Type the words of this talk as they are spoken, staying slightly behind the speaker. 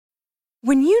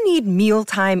When you need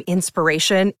mealtime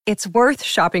inspiration, it's worth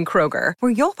shopping Kroger,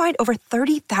 where you'll find over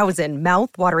 30,000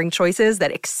 mouth-watering choices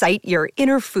that excite your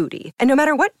inner foodie. And no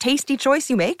matter what tasty choice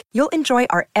you make, you'll enjoy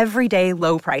our everyday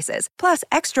low prices, plus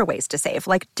extra ways to save,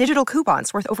 like digital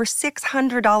coupons worth over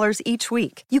 $600 each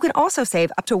week. You can also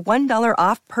save up to $1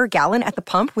 off per gallon at the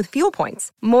pump with fuel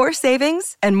points. More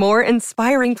savings and more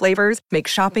inspiring flavors make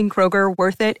shopping Kroger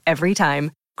worth it every time.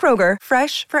 Kroger,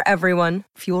 fresh for everyone.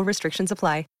 Fuel restrictions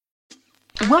apply.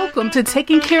 Welcome to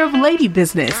Taking Care of Lady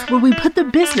Business, where we put the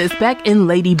business back in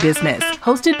lady business.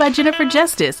 Hosted by Jennifer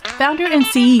Justice, founder and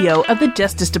CEO of the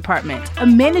Justice Department, a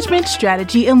management,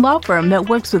 strategy, and law firm that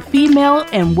works with female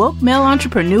and woke male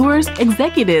entrepreneurs,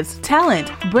 executives, talent,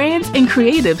 brands, and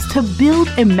creatives to build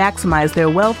and maximize their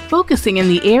wealth, focusing in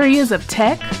the areas of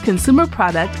tech, consumer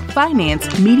product,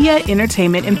 finance, media,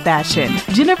 entertainment, and fashion.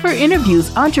 Jennifer interviews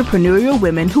entrepreneurial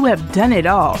women who have done it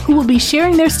all, who will be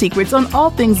sharing their secrets on all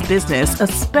things business,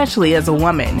 especially as a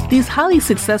woman. These highly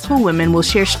successful women will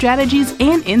share strategies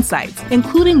and insights,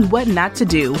 including what not to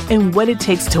do and what it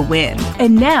takes to win.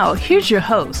 And now, here's your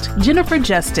host, Jennifer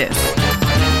Justice.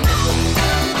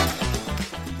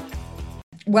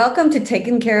 Welcome to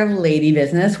Taking Care of Lady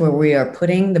Business, where we are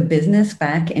putting the business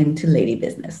back into lady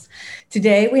business.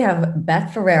 Today, we have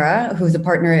Beth Ferreira, who's a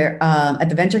partner at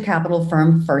the venture capital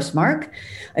firm FirstMark.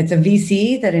 It's a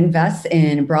VC that invests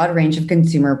in a broad range of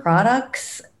consumer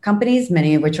products, companies,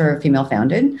 many of which are female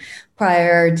founded.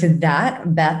 Prior to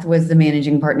that, Beth was the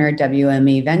managing partner at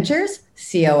WME Ventures,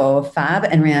 COO of Fab,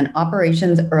 and ran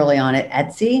operations early on at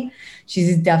Etsy.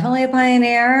 She's definitely a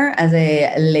pioneer as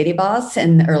a lady boss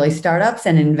in early startups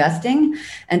and investing.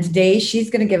 And today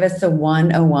she's going to give us a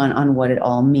 101 on what it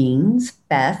all means.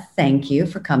 Beth, thank you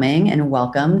for coming and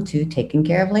welcome to Taking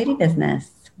Care of Lady Business.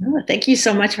 Oh, thank you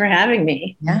so much for having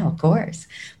me. Yeah, of course.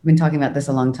 We've been talking about this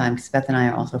a long time because Beth and I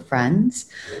are also friends,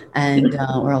 and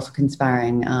we're also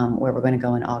conspiring where we're going to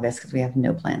go in August because we have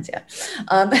no plans yet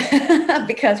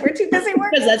because we're too busy working.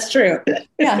 Because that's true.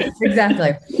 Yeah,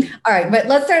 exactly. All right, but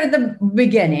let's start at the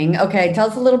beginning. Okay, tell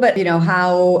us a little bit,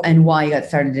 how and why you got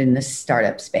started in the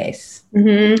startup space.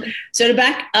 Mm-hmm. So to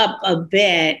back up a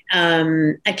bit,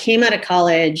 I came out of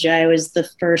college. I was the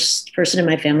first person in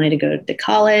my family to go to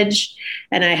college,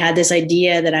 and I had this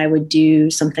idea that I would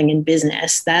do something in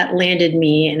business. That landed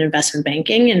me in investment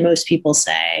banking, and most people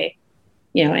say,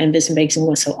 investment banking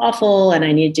was so awful and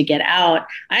I needed to get out.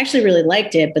 I actually really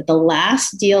liked it, but the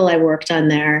last deal I worked on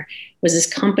there was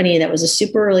this company that was a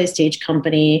super early stage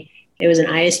company. It was an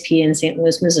ISP in St.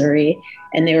 Louis, Missouri,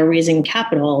 and they were raising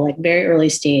capital, like very early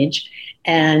stage.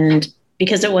 And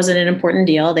because it wasn't an important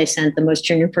deal, they sent the most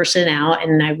junior person out,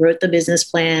 and I wrote the business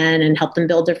plan and helped them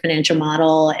build their financial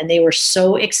model. And they were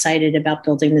so excited about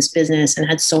building this business and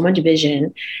had so much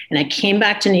vision. And I came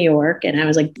back to New York and I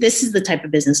was like, this is the type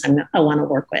of business I want to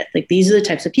work with. Like, these are the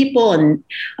types of people, and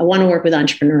I want to work with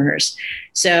entrepreneurs.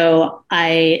 So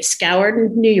I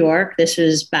scoured New York. This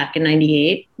was back in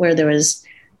 98, where there was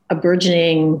a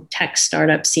burgeoning tech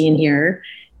startup scene here,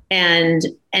 and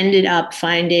ended up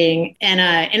finding and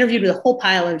interviewed with a whole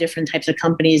pile of different types of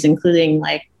companies, including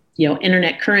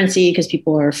internet currency, because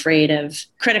people are afraid of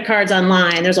credit cards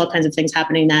online. There's all kinds of things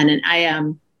happening then. And I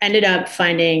ended up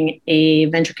finding a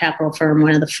venture capital firm,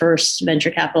 one of the first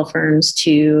venture capital firms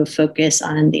to focus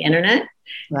on the internet,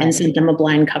 right, and sent them a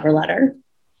blind cover letter.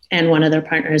 And one of their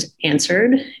partners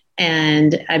answered.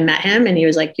 And I met him and he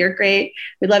was like, "You're great.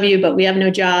 We love you, but we have no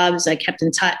jobs." I kept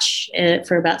in touch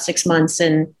for about 6 months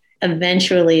and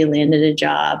eventually landed a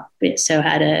job. So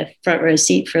had a front row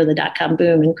seat for the dot-com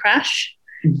boom and crash.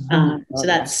 So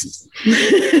that's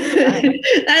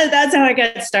that's how I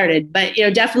got started. But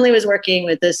definitely was working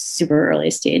with the super early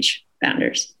stage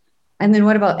founders. And then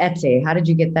what about Etsy? How did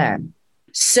you get there?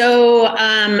 So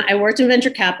I worked in venture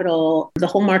capital. The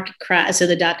whole market crash, so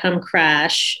the dot-com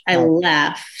crash, I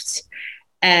left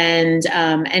and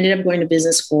ended up going to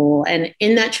business school. And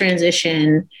in that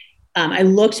transition, I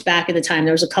looked back at the time.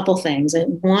 There was a couple things.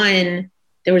 And one,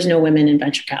 there was no women in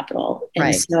venture capital. And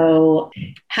right. So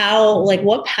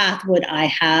what path would I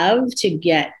have to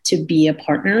get to be a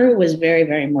partner was very,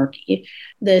 very murky.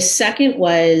 The second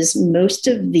was most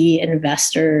of the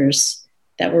investors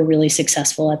that were really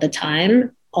successful at the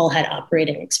time all had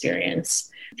operating experience.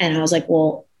 And I was like,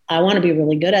 well, I want to be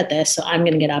really good at this, so I'm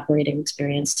going to get operating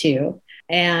experience too.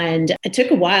 And it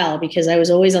took a while because I was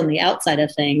always on the outside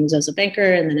of things. I was a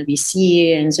banker and then a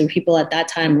VC. And so people at that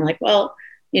time were like, well,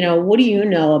 what do you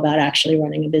know about actually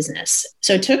running a business?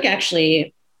 So it took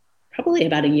actually probably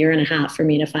about 1.5 years for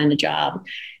me to find a job.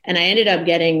 And I ended up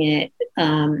getting it.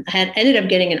 I ended up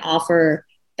getting an offer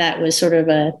that was sort of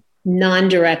a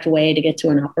non-direct way to get to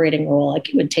an operating role. Like,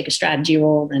 it would take a strategy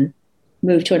role and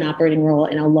move to an operating role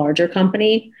in a larger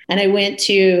company. And I went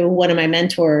to one of my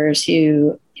mentors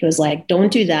who was like,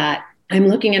 don't do that. I'm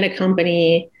looking at a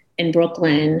company in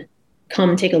Brooklyn.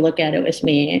 Come take a look at it with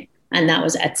me. And that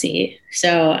was Etsy.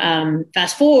 So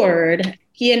fast forward,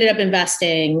 he ended up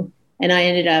investing and I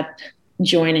ended up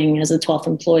joining as a 12th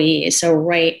employee. So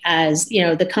right as,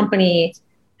 the company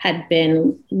had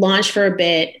been launched for a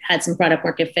bit, had some product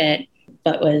market fit,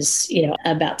 but was,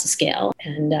 about to scale.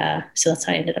 And so that's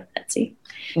how I ended up at Etsy.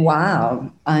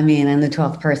 Wow. I mean, I'm the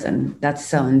 12th person. That's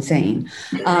so insane.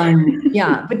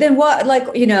 Yeah. But then what,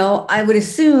 I would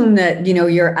assume that,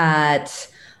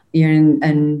 you're in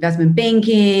investment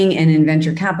banking and in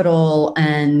venture capital,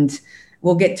 and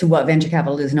we'll get to what venture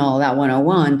capital is and all of that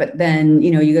 101. But then,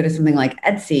 you go to something like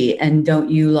Etsy, and don't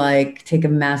you take a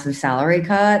massive salary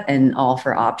cut and all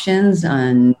for options?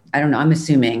 And I don't know, I'm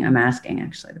asking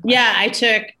actually. Yeah, I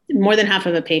took more than half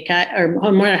of a pay cut, or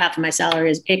more than half of my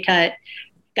salary is pay cut.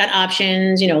 Got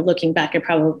options, looking back,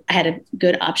 I had a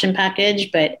good option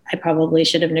package, but I probably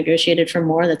should have negotiated for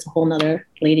more. That's a whole nother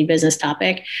lady business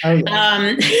topic. Oh,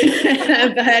 yeah.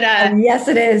 But yes,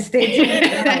 it is. Stay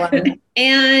tuned.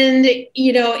 And,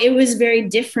 it was very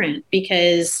different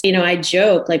because, I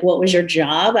joke, what was your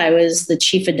job? I was the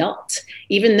chief adult,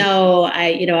 even though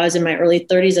I was in my early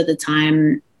 30s at the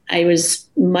time. I was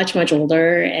much, much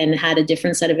older and had a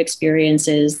different set of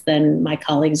experiences than my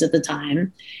colleagues at the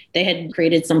time. They had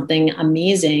created something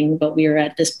amazing, but we were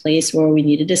at this place where we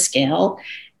needed to scale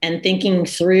and thinking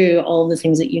through all the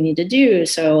things that you need to do.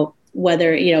 So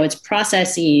whether, it's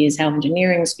processes, how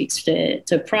engineering speaks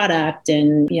to product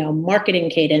and, marketing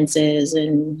cadences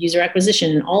and user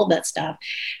acquisition and all of that stuff,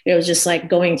 it was just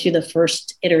going through the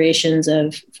first iterations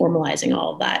of formalizing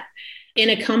all of that. In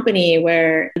a company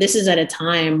where this is at a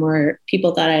time where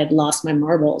people thought I had lost my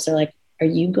marbles. They're like, are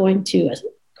you going to a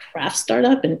craft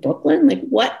startup in Brooklyn?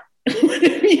 What have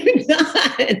you done?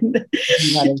 And,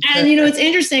 it's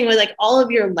interesting with all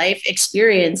of your life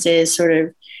experiences sort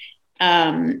of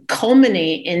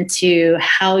culminate into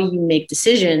how you make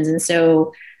decisions. And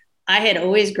so I had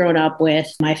always grown up with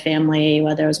my family,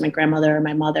 whether it was my grandmother or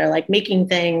my mother, making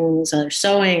things, or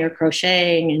sewing or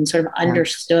crocheting, and sort of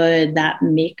understood that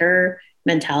maker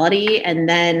mentality. And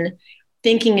then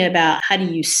thinking about how do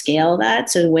you scale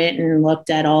that? So went and looked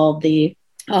at all the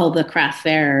craft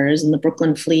fairs and the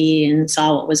Brooklyn Flea and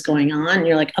saw what was going on. And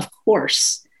you're like, of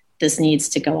course, this needs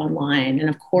to go online. And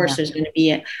of course, there's going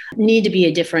to need to be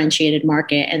a differentiated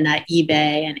market, and that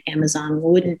eBay and Amazon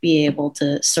wouldn't be able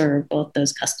to serve both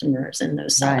those customers and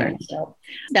those sellers. Right. So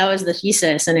that was the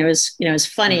thesis. And it was, it was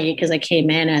funny because I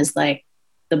came in as the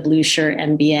blue shirt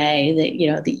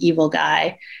MBA, the evil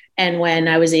guy. And when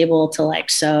I was able to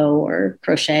sew or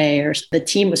crochet, or the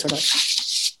team was sort of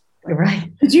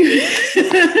right.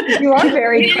 You are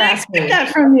very crafty. That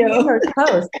from you.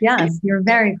 Yes, you're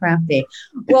very crafty.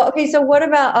 Well, okay. So what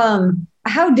about,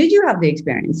 how did you have the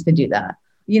experience to do that?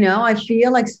 I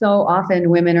feel so often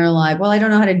women are like, well, I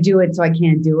don't know how to do it, so I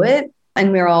can't do it.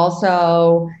 And we're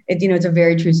also, it's a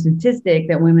very true statistic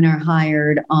that men are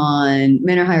hired on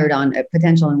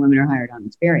potential and women are hired on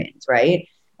experience, right?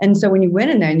 And so when you went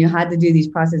in there and you had to do these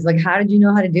processes, how did you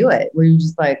know how to do it? Were you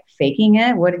just faking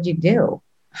it? What did you do?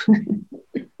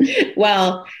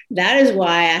 Well, that is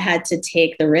why I had to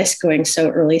take the risk going so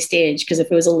early stage, because if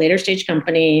it was a later stage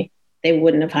company, they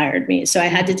wouldn't have hired me. So I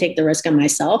had to take the risk on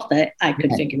myself that I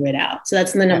could figure it out. So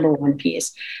that's the number one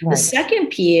piece. Right. The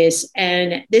second piece,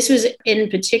 and this was in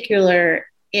particular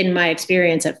in my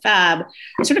experience at Fab,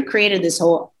 I sort of created this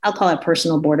whole, I'll call it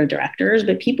personal board of directors,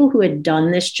 but people who had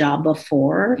done this job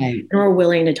before and were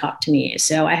willing to talk to me.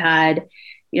 So I had,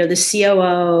 the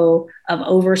COO of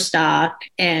Overstock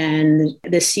and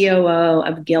the COO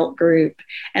of Gilt Group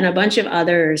and a bunch of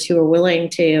others who were willing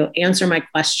to answer my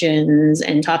questions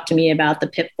and talk to me about the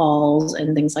pitfalls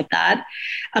and things like that.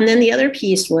 And then the other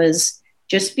piece was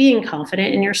just being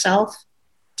confident in yourself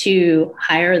to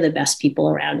hire the best people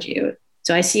around you.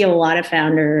 So I see a lot of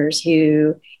founders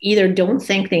who either don't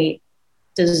think they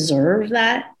deserve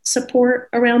that support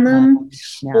around them,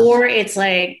 or it's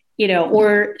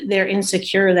or they're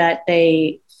insecure that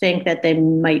they think that they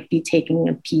might be taking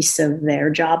a piece of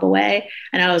their job away.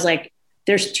 And I was like,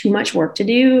 there's too much work to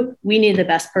do. We need the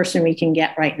best person we can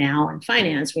get right now in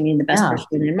finance. We need the best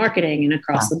person in marketing and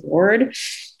across the board.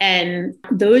 And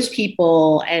those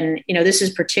people, and, this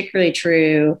is particularly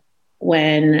true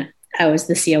when I was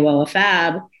the COO of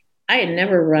Fab, I had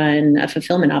never run a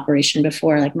fulfillment operation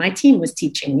before. My team was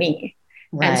teaching me.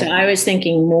 Right. And so I was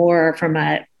thinking more from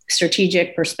a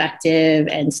strategic perspective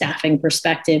and staffing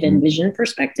perspective and vision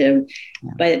perspective,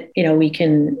 but we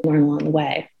can learn along the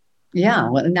way. Yeah,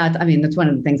 well, I mean, that's one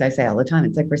of the things I say all the time.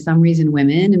 It's like for some reason,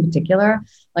 women in particular,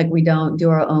 like we don't do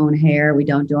our own hair, we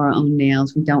don't do our own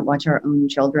nails, we don't watch our own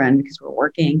children because we're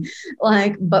working.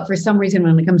 Like, but for some reason,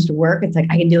 when it comes to work, it's like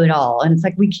I can do it all, and it's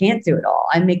like we can't do it all.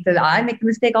 I make the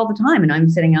mistake all the time, and I'm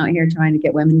sitting out here trying to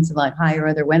get women to like hire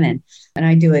other women, and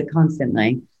I do it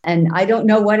constantly. And I don't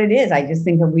know what it is. I just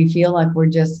think that we feel like we're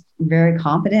just very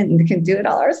competent and can do it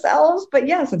all ourselves. But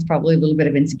yes, it's probably a little bit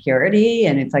of insecurity.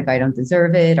 And it's like, I don't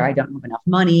deserve it, or I don't have enough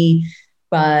money.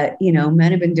 But,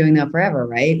 men have been doing that forever,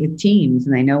 right? With teams,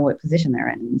 and they know what position they're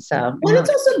in. So, well, it's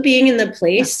also being in the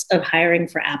place of hiring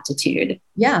for aptitude.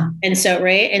 Yeah. And so,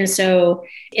 right. And so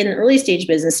in early stage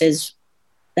businesses,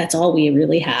 that's all we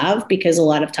really have, because a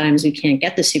lot of times we can't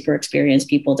get the super experienced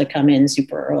people to come in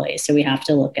super early. So we have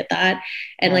to look at that.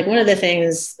 And like one of the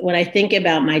things when I think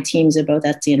about my teams at both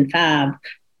Etsy and Fab,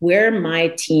 where my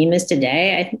team is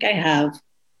today, I think I have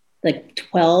like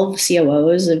 12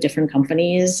 COOs of different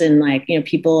companies. And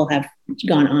people have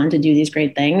gone on to do these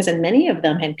great things. And many of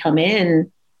them had come in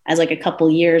as like a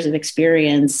couple years of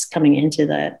experience coming into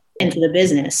the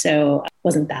business. So it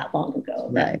wasn't that long ago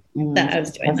that I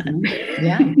was doing that.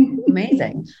 Yeah.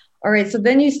 Amazing. All right. So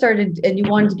then you started and you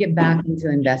wanted to get back into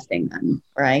investing then,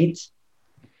 right?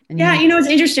 Yeah. It's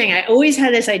interesting. I always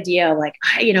had this idea of like,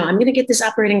 I'm going to get this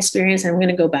operating experience and I'm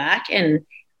going to go back. And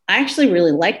I actually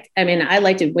really I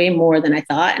liked it way more than I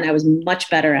thought. And I was much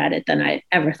better at it than I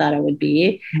ever thought I would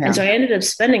be. Yeah. And so I ended up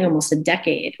spending almost a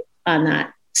decade on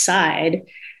that side.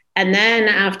 And then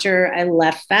after I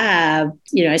left Fab,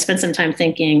 I spent some time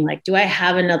thinking like, do I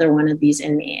have another one of these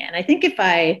in me? And I think if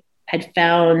I had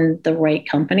found the right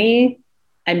company,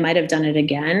 I might have done it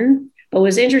again. But what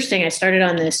was interesting, I started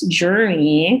on this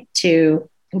journey to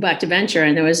go back to venture.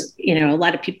 And there was, a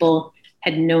lot of people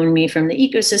had known me from the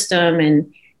ecosystem,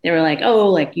 and they were like, oh,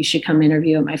 like you should come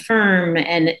interview at my firm.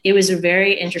 And it was a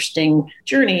very interesting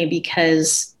journey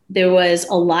because there was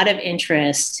a lot of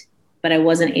interest, but I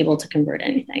wasn't able to convert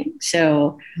anything.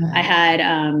 So I had,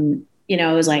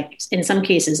 it was like in some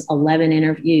cases, 11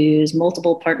 interviews,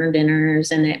 multiple partner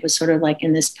dinners. And it was sort of like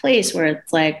in this place where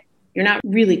it's like, you're not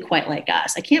really quite like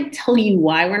us. I can't tell you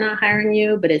why we're not hiring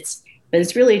you, but it's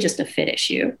really just a fit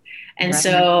issue. And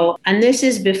so, and this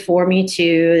is before Me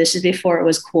Too. This is before it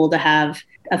was cool to have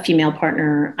a female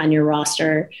partner on your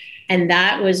roster. And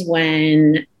that was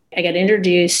when I got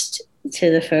introduced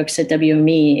to the folks at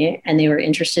WME, and they were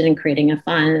interested in creating a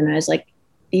fund. And I was like,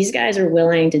 these guys are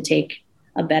willing to take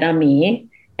a bet on me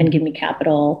and give me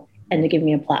capital and to give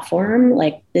me a platform.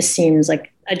 Like, this seems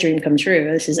like a dream come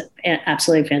true. This is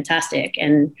absolutely fantastic.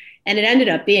 And it ended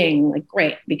up being like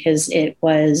great because it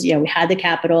was, we had the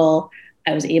capital.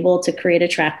 I was able to create a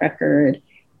track record.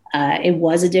 It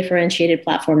was a differentiated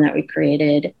platform that we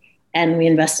created, and we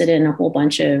invested in a whole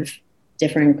bunch of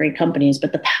different great companies,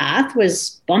 but the path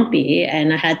was bumpy,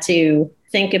 and I had to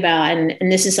think about,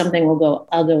 and this is something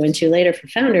I'll go into later for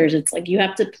founders. It's like, you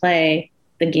have to play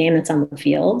the game that's on the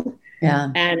field.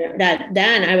 Yeah. And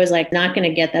then I was like, not going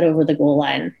to get that over the goal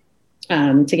line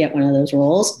to get one of those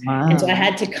roles. Wow. And so I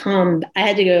had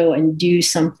to go and do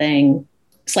something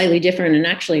slightly different and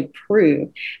actually prove.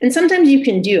 And sometimes you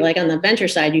can do, like on the venture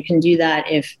side, you can do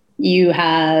that if you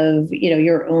have,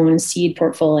 your own seed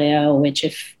portfolio, which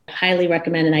if highly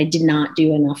recommend, and I did not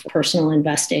do enough personal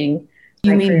investing.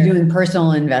 You mean doing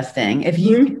personal investing? If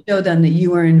you could show them that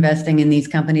you were investing in these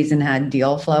companies and had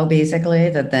deal flow, basically,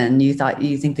 that then you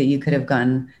think that you could have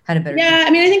had a better. Yeah,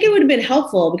 I think it would have been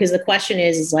helpful, because the question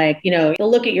is like, they'll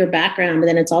look at your background, but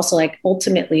then it's also like,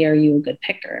 ultimately, are you a good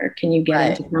picker? Can you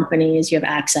get into companies? You have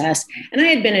access. And I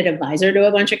had been an advisor to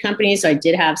a bunch of companies, so I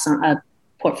did have a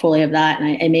portfolio of that,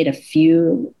 and I made a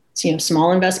few,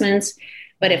 small investments.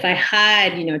 But if I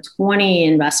had, 20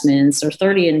 investments or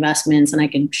 30 investments and I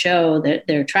could show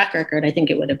their track record, I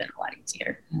think it would have been a lot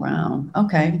easier. Wow.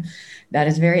 Okay. That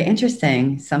is very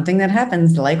interesting. Something that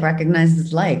happens, like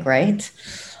recognizes like, right?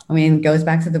 It goes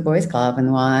back to the boys club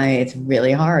and why it's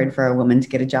really hard for a woman to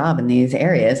get a job in these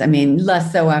areas.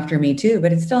 Less so after Me Too,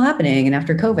 but it's still happening. And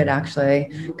after COVID actually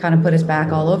kind of put us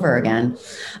back all over again.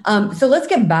 So let's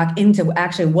get back into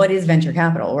actually what is venture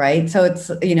capital, right? So it's,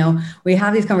 we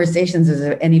have these conversations as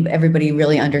everybody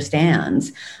really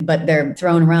understands, but they're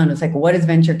thrown around. It's like, what is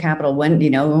venture capital? When,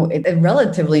 a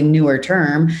relatively newer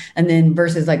term, and then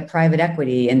versus like private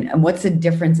equity, and what's the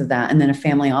difference of that? And then a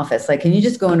family office. Like, can you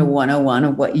just go into 101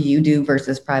 of what you do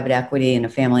versus private equity in a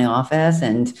family office,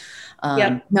 and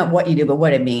not what you do, but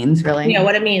what it means, really? Yeah,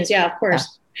 what it means. Yeah, of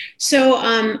course. Yeah. So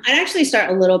I'd actually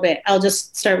start a little bit. I'll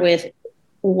just start with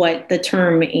what the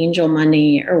term angel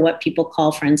money, or what people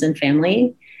call friends and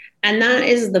family. And that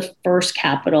is the first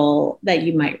capital that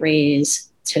you might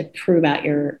raise to prove out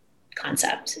your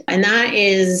concept. And that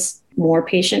is more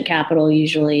patient capital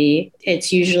usually.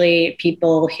 It's usually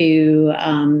people who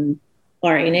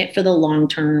are in it for the long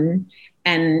term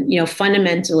and,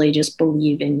 fundamentally just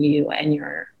believe in you and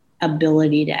your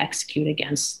ability to execute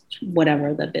against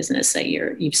whatever the business that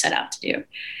you've set out to do.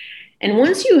 And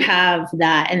once you have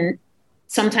that, and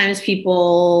sometimes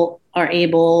people are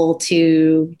able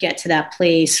to get to that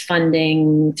place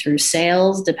funding through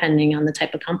sales, depending on the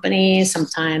type of company.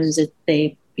 Sometimes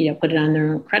they put it on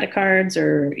their credit cards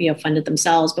or, fund it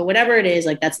themselves, but whatever it is,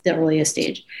 like that's the earliest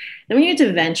stage. Then when you get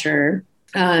to venture,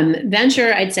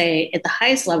 I'd say at the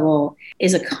highest level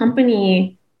is a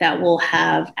company that will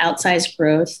have outsized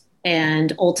growth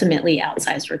and ultimately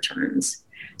outsized returns.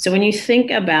 So when you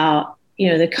think about,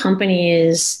 the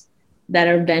companies that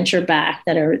are venture backed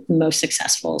that are most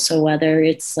successful, so whether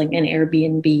it's like an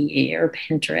Airbnb or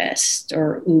Pinterest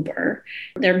or Uber,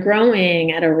 they're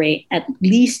growing at a rate at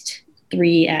least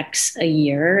 3x a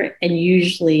year and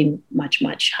usually much,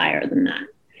 much higher than that.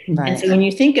 Right. And so when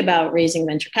you think about raising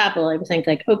venture capital, I would think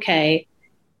like, okay,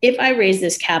 if I raise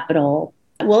this capital,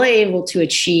 will I be able to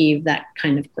achieve that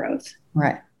kind of growth?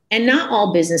 Right. And not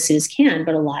all businesses can,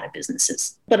 but a lot of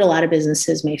businesses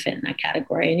may fit in that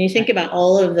category. And you think about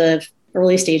all of the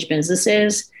early stage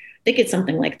businesses, I think it's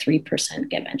something like 3%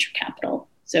 get venture capital.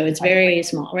 So it's very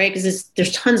small, right? Because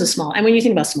there's tons of small. And when you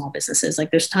think about small businesses, like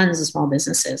there's tons of small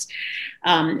businesses.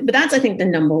 But that's, I think, the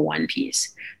number one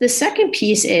piece. The second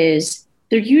piece is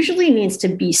there usually needs to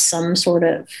be some sort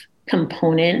of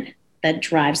component that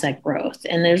drives that growth.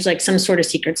 And there's like some sort of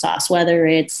secret sauce, whether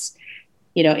it's,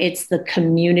 it's the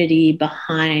community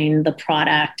behind the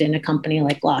product in a company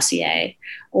like Glossier,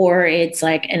 or it's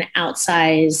like an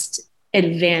outsized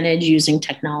advantage using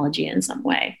technology in some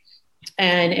way.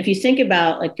 And if you think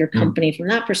about like your company from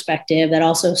that perspective, that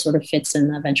also sort of fits in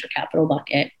the venture capital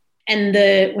bucket. And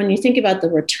when you think about the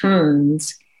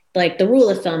returns, like the rule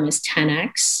of thumb is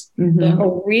 10x. Mm-hmm. A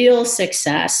real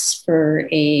success for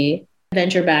a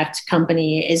venture-backed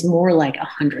company is more like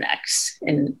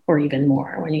 100x or even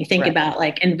more. When you think about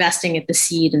like investing at the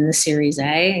seed and the Series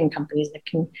A and companies that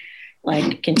can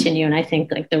like continue. And I think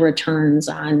like the returns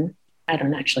on, I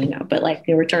don't actually know, but like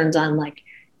the returns on like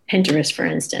Pinterest, for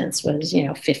instance, was,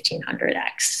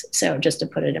 1500x. So just to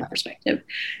put it in perspective.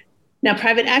 Now,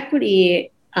 private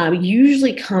equity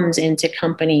usually comes into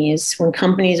companies when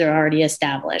companies are already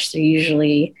established. They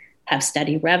usually have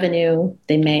steady revenue.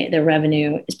 Their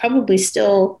revenue is probably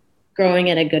still growing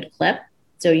at a good clip.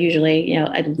 So usually,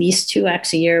 at least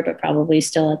 2x a year, but probably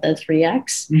still at the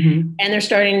 3x. Mm-hmm. And they're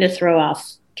starting to throw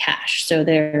off cash. So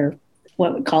they're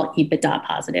what we call EBITDA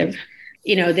positive.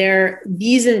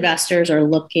 These investors are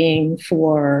looking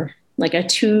for like a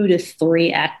 2 to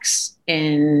 3x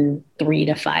in 3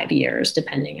 to 5 years,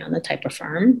 depending on the type of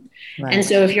firm. Right. And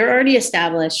so if you're already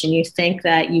established and you think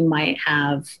that you might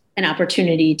have an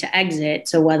opportunity to exit,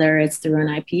 so whether it's through an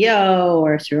IPO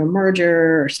or through a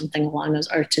merger or something along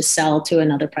those, or to sell to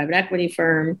another private equity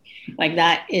firm, like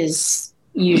that is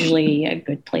usually a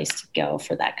good place to go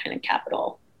for that kind of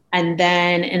capital. And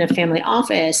then in a family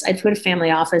office, I'd put a family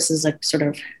office as a sort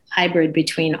of hybrid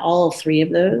between all three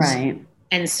of those. Right.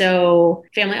 And so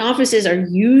family offices are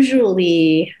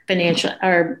usually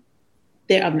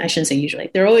I shouldn't say usually,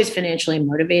 they're always financially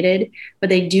motivated, but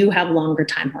they do have longer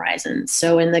time horizons.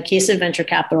 So in the case of venture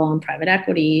capital and private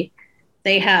equity,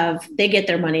 they get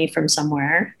their money from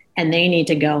somewhere and they need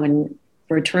to go and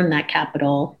return that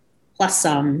capital plus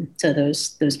some to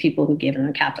those people who gave them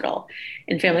the capital.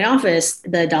 In family office,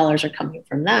 the dollars are coming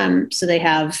from them, so they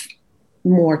have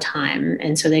more time.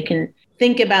 And so they can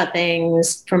think about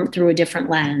things through a different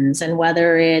lens. And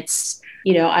whether it's,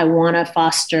 I want to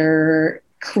foster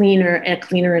a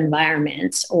cleaner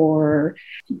environment or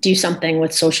do something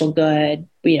with social good,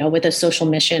 with a social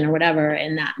mission or whatever,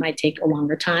 and that might take a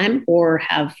longer time or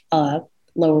have a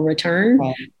lower return.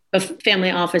 Right. But family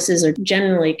offices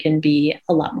generally can be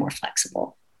a lot more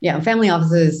flexible. Yeah, family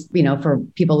offices, for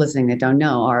people listening that don't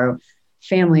know, are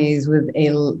families with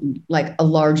a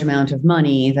large amount of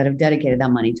money that have dedicated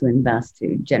that money to invest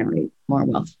to generate more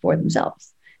wealth for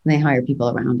themselves. And they hire people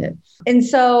around it. And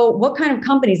so what kind of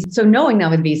companies, so knowing that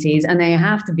with VCs, and they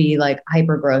have to be like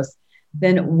hyper growth,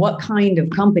 then what kind of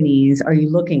companies are you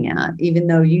looking at? Even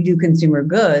though you do consumer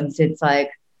goods, it's like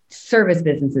service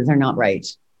businesses are not right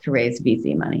to raise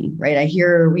VC money, right? I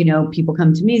hear, people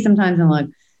come to me sometimes and I'm like,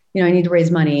 I need to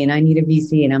raise money and I need a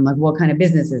VC. And I'm like, what kind of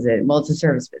business is it? Well, it's a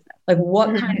service business. Like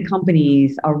what kind of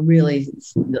companies are really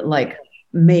like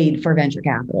made for venture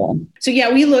capital? So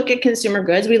yeah, we look at consumer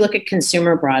goods. We look at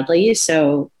consumer broadly.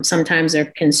 So sometimes they're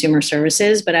consumer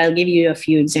services, but I'll give you a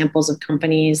few examples of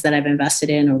companies that I've invested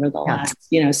in over the last,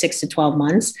 6 to 12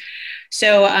 months.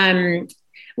 So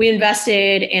we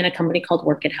invested in a company called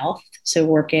Workit Health. So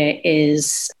Workit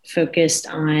is focused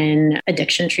on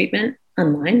addiction treatment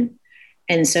online.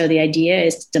 And so the idea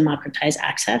is to democratize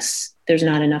access. There's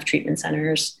not enough treatment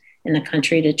centers in the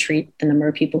country to treat the number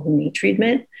of people who need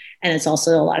treatment. And it's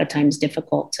also a lot of times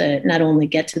difficult to not only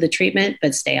get to the treatment,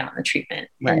 but stay on the treatment.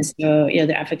 Right. And so,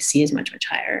 their efficacy is much, much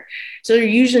higher. So they're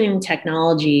using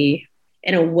technology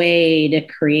in a way to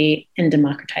create and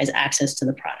democratize access to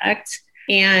the product.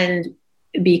 And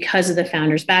because of the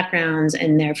founders' backgrounds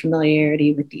and their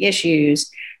familiarity with the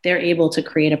issues, they're able to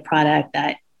create a product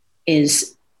that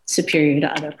is superior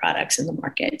to other products in the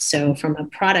market. So from a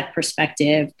product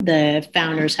perspective, the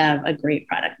founders have a great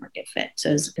product market fit.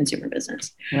 So it's a consumer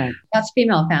business. Right. That's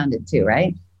female founded too,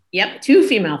 right? Yep. 2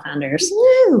 female founders.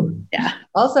 Woo. Yeah.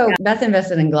 Also, Beth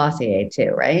invested in Glossier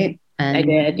too, right? And I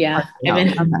did. Yeah. I've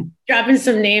been dropping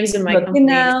some names in my company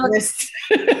list.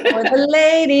 For the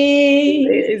lady.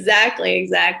 Exactly.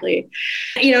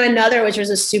 Another, which was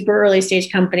a super early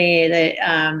stage company that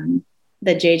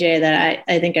JJ, that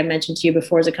I think I mentioned to you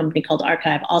before, is a company called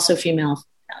Archive, also female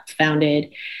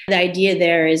founded. The idea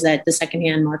there is that the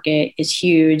secondhand market is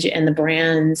huge and the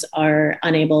brands are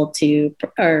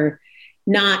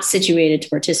not situated to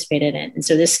participate in it. And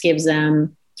so this gives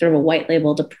them sort of a white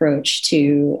labeled approach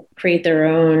to create their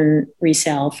own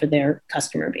resale for their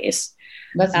customer base.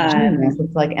 That's genius.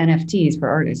 It's like NFTs for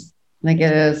artists. Like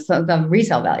it is the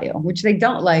resale value, which they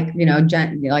don't like,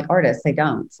 like artists, they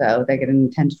don't. So they get in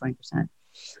 10 to 20%.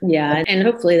 Yeah. And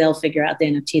hopefully they'll figure out the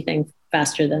NFT thing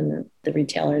faster than the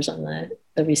retailers on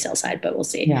the resale side, but we'll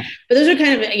see. Yeah. But those are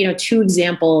kind of, 2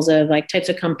 examples of like types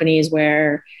of companies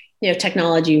where,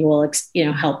 technology will,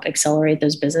 help accelerate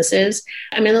those businesses.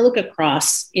 I mean, I look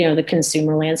across, the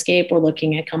consumer landscape. We're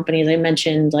looking at companies I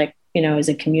mentioned, like, is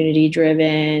it community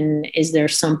driven? Is there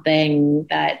something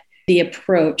that the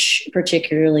approach,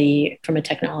 particularly from a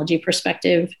technology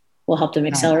perspective, will help them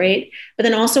accelerate? Right. But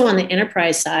then also on the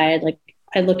enterprise side, like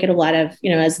I look at a lot of,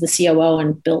 as the COO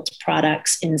and built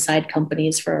products inside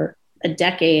companies for a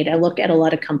decade, I look at a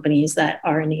lot of companies that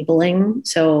are enabling.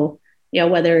 So,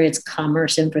 whether it's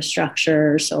commerce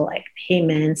infrastructure, so like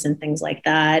payments and things like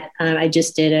that. I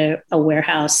just did a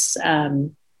warehouse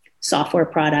software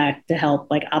product to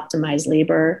help like optimize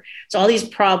labor. So all these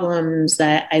problems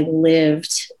that I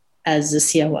lived as a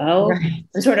COO, right,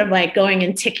 and sort of like going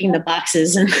and ticking the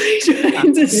boxes and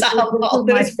trying to solve all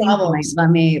those problems.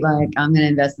 I'm going to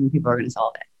invest in the people who are going to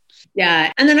solve it.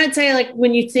 Yeah. And then I'd say like,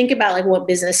 when you think about like what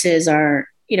businesses are,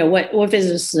 what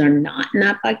businesses are not in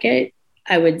that bucket,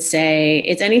 I would say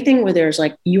it's anything where there's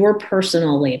like your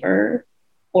personal labor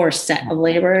or set of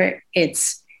labor.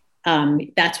 It's,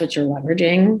 that's what you're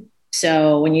leveraging.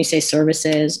 So when you say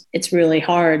services, it's really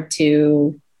hard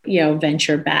to,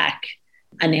 venture back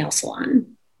a nail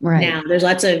salon. Right. Now, there's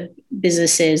lots of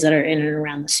businesses that are in and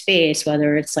around the space,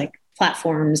 whether it's like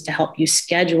platforms to help you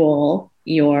schedule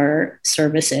your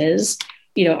services,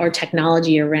 or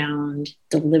technology around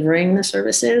delivering the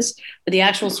services, but the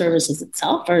actual services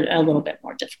itself are a little bit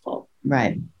more difficult.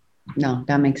 Right. No,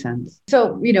 that makes sense.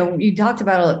 So, you talked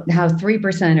about how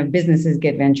 3% of businesses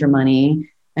get venture money.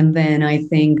 And then I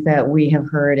think that we have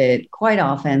heard it quite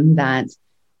often that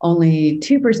only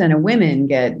 2% of women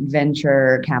get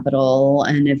venture capital.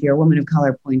 And if you're a woman of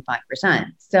color, 0.5%.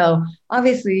 So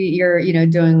obviously you're,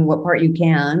 doing what part you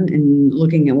can and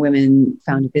looking at women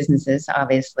founded businesses,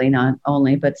 obviously not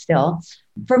only, but still.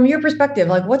 From your perspective,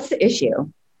 like what's the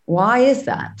issue? Why is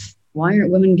that? Why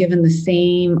aren't women given the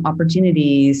same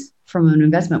opportunities from an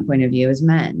investment point of view as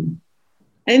men?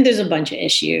 I think there's a bunch of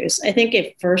issues. I think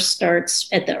it first starts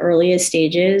at the earliest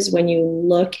stages when you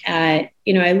look at,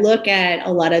 I look at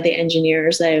a lot of the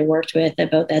engineers that I worked with at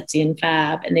both Etsy and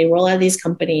Fab, and they roll out these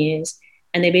companies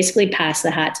and they basically pass the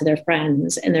hat to their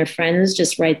friends, and their friends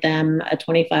just write them a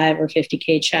 25 or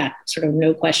 50K check, sort of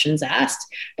no questions asked.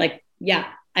 Like, yeah,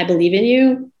 I believe in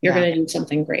you. You're going to do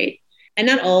something great. And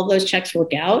not all of those checks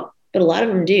work out, but a lot of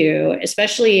them do,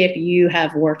 especially if you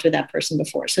have worked with that person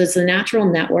before. So it's the natural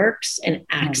networks and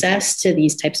access to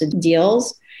these types of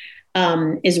deals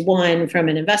is one from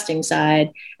an investing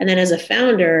side. And then as a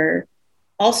founder,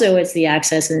 also it's the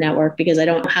access and network, because I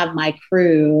don't have my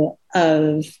crew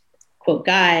of quote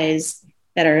guys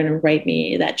that are going to write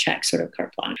me that check sort of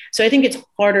carte blanche. So I think it's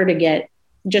harder to get,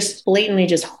 just blatantly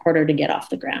just harder to get off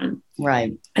the ground.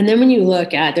 Right. And then when you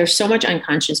look at, there's so much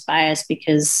unconscious bias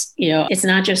because, it's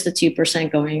not just the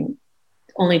 2% going,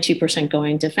 only 2%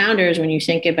 going to founders. When you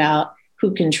think about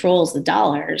who controls the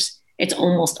dollars, it's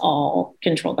almost all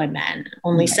controlled by men.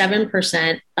 Only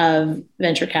 7% of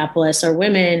venture capitalists are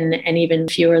women, and even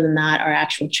fewer than that are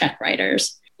actual check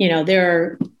writers. There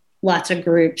are lots of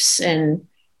groups and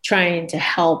trying to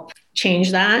help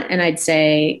change that. And I'd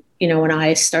say, when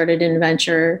I started in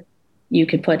venture, you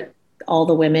could put all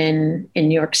the women in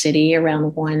New York City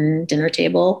around one dinner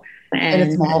table. And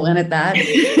a small one at that.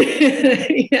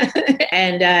 Yeah.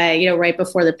 And, right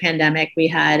before the pandemic, we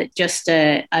had just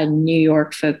a New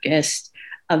York focused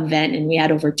event, and we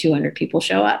had over 200 people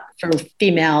show up for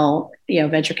female,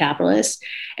 venture capitalists.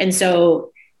 And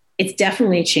so it's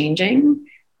definitely changing,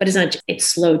 but it's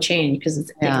slow change because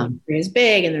it's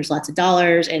big and there's lots of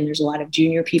dollars and there's a lot of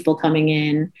junior people coming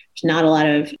in.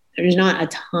 There's not a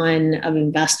ton of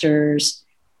investors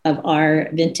of our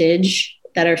vintage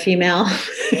that are female.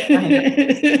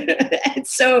 And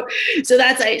so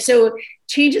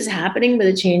change is happening, but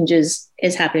the change is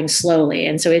happening slowly.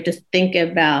 And so we have to think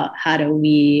about how do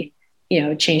we,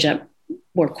 change up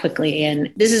more quickly.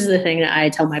 And this is the thing that I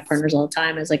tell my partners all the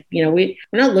time is like, we're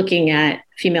not looking at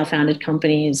female founded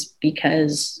companies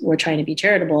because we're trying to be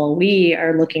charitable. We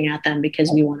are looking at them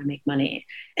because we want to make money.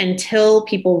 Until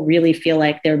people really feel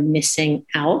like they're missing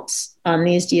out on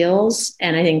these deals.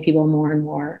 And I think people more and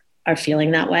more are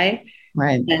feeling that way.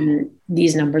 Right. And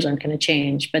these numbers aren't going to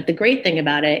change. But the great thing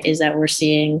about it is that we're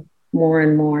seeing more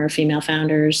and more female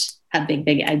founders have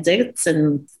big exits,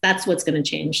 and that's what's going to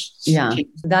change. Yeah.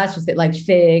 That's just it. Like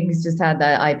Figs just had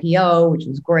that IPO, which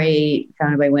was great,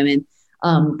 founded by women.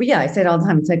 But yeah, I say it all the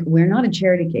time. It's like, we're not a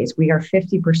charity case. We are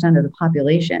 50% of the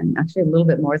population, actually a little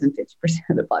bit more than 50%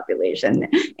 of the population,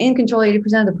 and control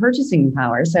 80% of the purchasing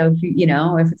power. So,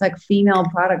 if it's like female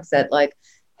products that like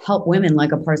help women,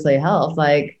 like a Parsley Health,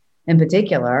 like in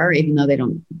particular, even though they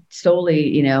don't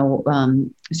solely,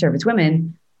 service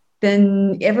women,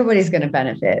 then everybody's going to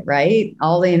benefit, right?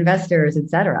 All the investors,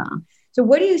 et cetera. So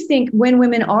what do you think when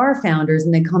women are founders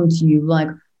and they come to you, like,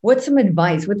 what's some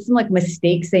advice? What's some like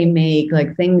mistakes they make,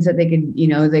 like things that they can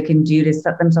do to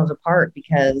set themselves apart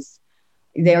because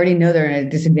they already know they're at a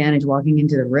disadvantage walking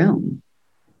into the room?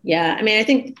 Yeah. I mean, I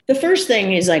think the first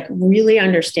thing is like really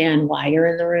understand why you're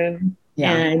in the room.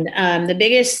 Yeah. And the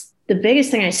biggest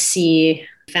thing I see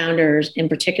founders, and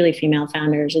particularly female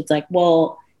founders, it's like,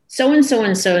 well, so-and-so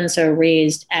and so-and-so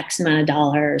raised X amount of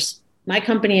dollars. My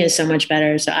company is so much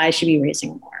better, so I should be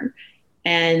raising more.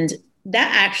 And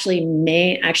that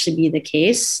may be the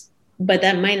case, but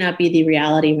that might not be the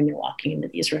reality when you're walking into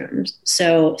these rooms.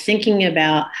 So thinking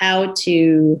about how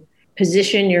to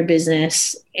position your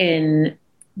business in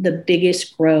the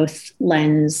biggest growth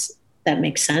lens that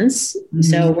makes sense. Mm-hmm.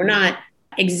 So we're not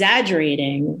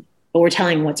exaggerating, but we're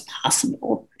telling what's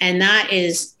possible. And I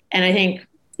think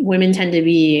women tend to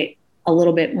be a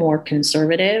little bit more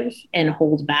conservative and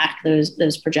hold back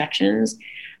those projections.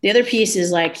 The other piece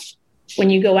is like, when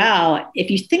you go out,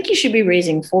 if you think you should be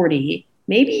raising 40,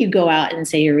 maybe you go out and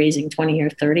say you're raising 20 or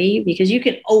 30, because you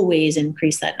can always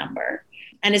increase that number.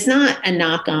 And it's not a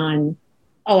knock on,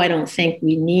 I don't think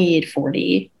we need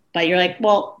 40, but you're like,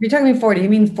 well, you're talking 40, you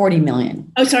mean 40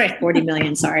 million. Oh, sorry. 40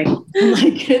 million. Sorry. I'm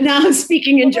like, now I'm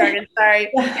speaking in jargon.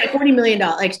 Sorry. $40 million.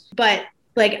 But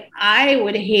like, I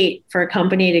would hate for a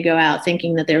company to go out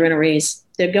thinking that they're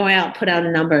going out, put out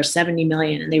a number 70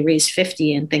 million and they raise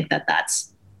 50 and think that that's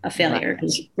a failure,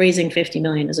 because raising 50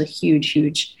 million is a huge,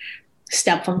 huge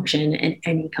step function in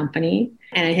any company.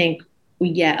 And I think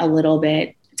we get a little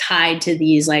bit tied to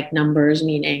these like numbers,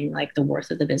 meaning like the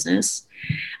worth of the business.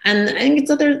 And I think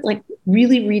it's like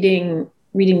really reading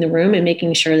the room and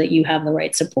making sure that you have the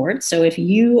right support. So if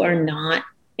you are not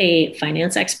a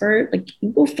finance expert, like you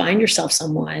go find yourself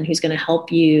someone who's going to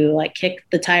help you like kick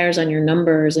the tires on your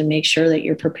numbers and make sure that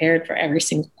you're prepared for every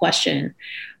single question,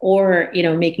 or,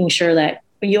 making sure that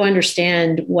you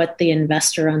understand what the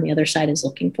investor on the other side is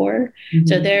looking for. Mm-hmm.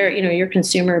 So your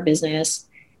consumer business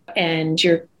and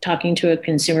you're talking to a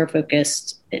consumer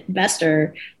focused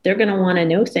investor, they're going to want to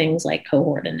know things like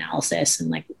cohort analysis and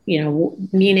like,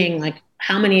 meaning like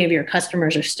how many of your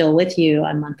customers are still with you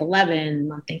on month 11,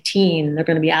 month 18. They're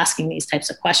going to be asking these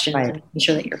types of questions and making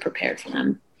sure that you're prepared for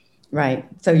them. Right.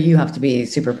 So you have to be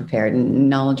super prepared and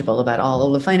knowledgeable about all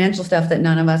of the financial stuff that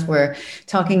none of us were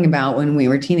talking about when we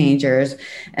were teenagers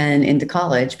and into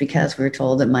college, because we were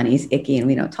told that money's icky and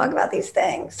we don't talk about these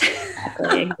things.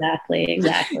 Exactly.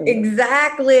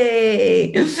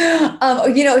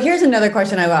 Here's another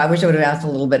question I wish I would have asked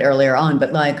a little bit earlier on,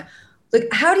 but like,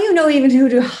 how do you know even who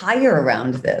to hire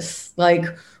around this? Like,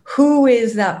 who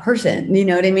is that person? You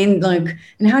know what I mean? Like,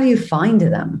 and how do you find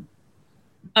them?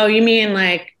 Oh, you mean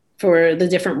like for the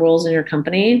different roles in your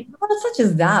company? Well, it's not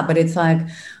just that, but it's like,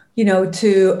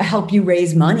 to help you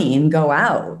raise money and go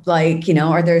out? Like,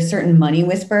 are there certain money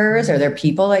whisperers? Are there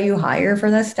people that you hire for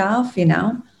this stuff,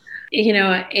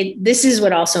 This is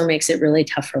what also makes it really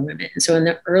tough for women. So in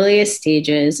the earliest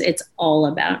stages, it's all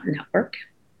about network.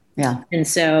 Yeah. And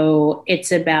so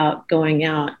it's about going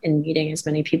out and meeting as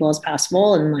many people as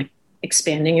possible and like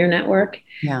expanding your network,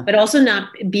 but also not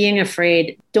being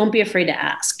afraid. Don't be afraid to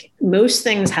ask. Most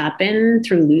things happen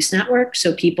through loose network.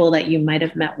 So people that you might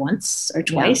have met once or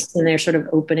twice, and they're sort of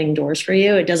opening doors for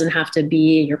you. It doesn't have to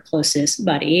be your closest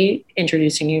buddy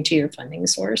introducing you to your funding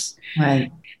source.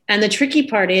 Right. And the tricky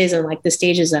part is, in like the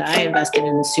stages that I invested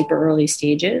in, the super early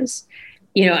stages,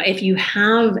 if you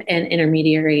have an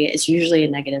intermediary, it's usually a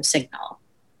negative signal.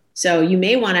 So you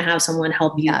may want to have someone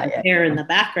help you there in the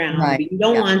background, but you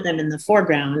don't want them in the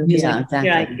foreground.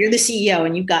 Exactly. You're the CEO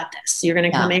and you've got this. You're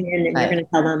going to come in and you're going to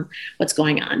tell them what's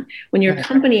going on. When your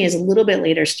company is a little bit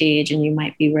later stage and you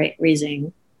might be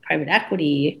raising private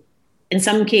equity, in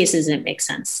some cases it makes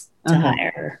sense to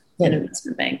hire an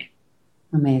investment bank.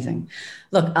 Amazing.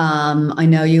 Look, I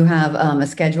know you have a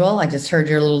schedule. I just heard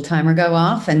your little timer go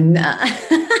off, and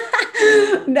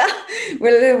no,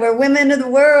 we're women of the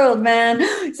world,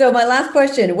 man. So my last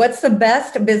question, what's the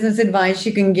best business advice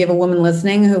you can give a woman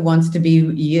listening who wants to be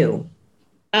you?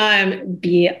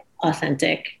 Be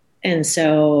authentic. And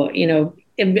so,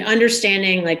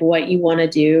 understanding like what you want to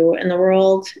do in the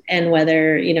world and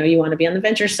whether, you want to be on the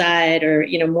venture side or,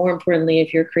 more importantly,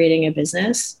 if you're creating a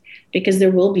business, because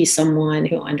there will be someone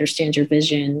who understands your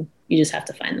vision. You just have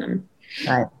to find them.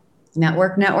 Right.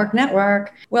 Network.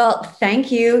 Well, thank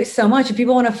you so much. If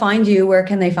people want to find you, where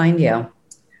can they find you?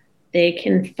 They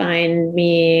can find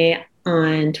me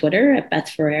on Twitter at Beth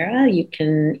Ferreira. You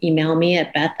can email me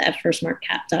at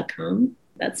beth@firstmarkcap.com.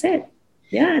 That's it.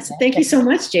 Yeah. So thank you so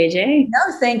much, JJ.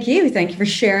 No, thank you. Thank you for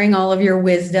sharing all of your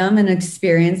wisdom and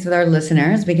experience with our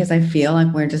listeners, because I feel like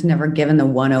we're just never given the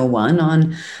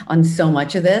 101 on so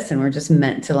much of this. And we're just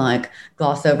meant to like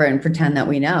gloss over and pretend that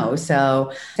we know.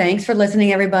 So thanks for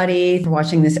listening, everybody, for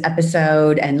watching this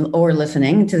episode or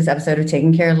listening to this episode of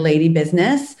Taking Care of Lady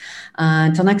Business.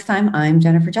 Until next time, I'm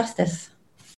Jennifer Justice.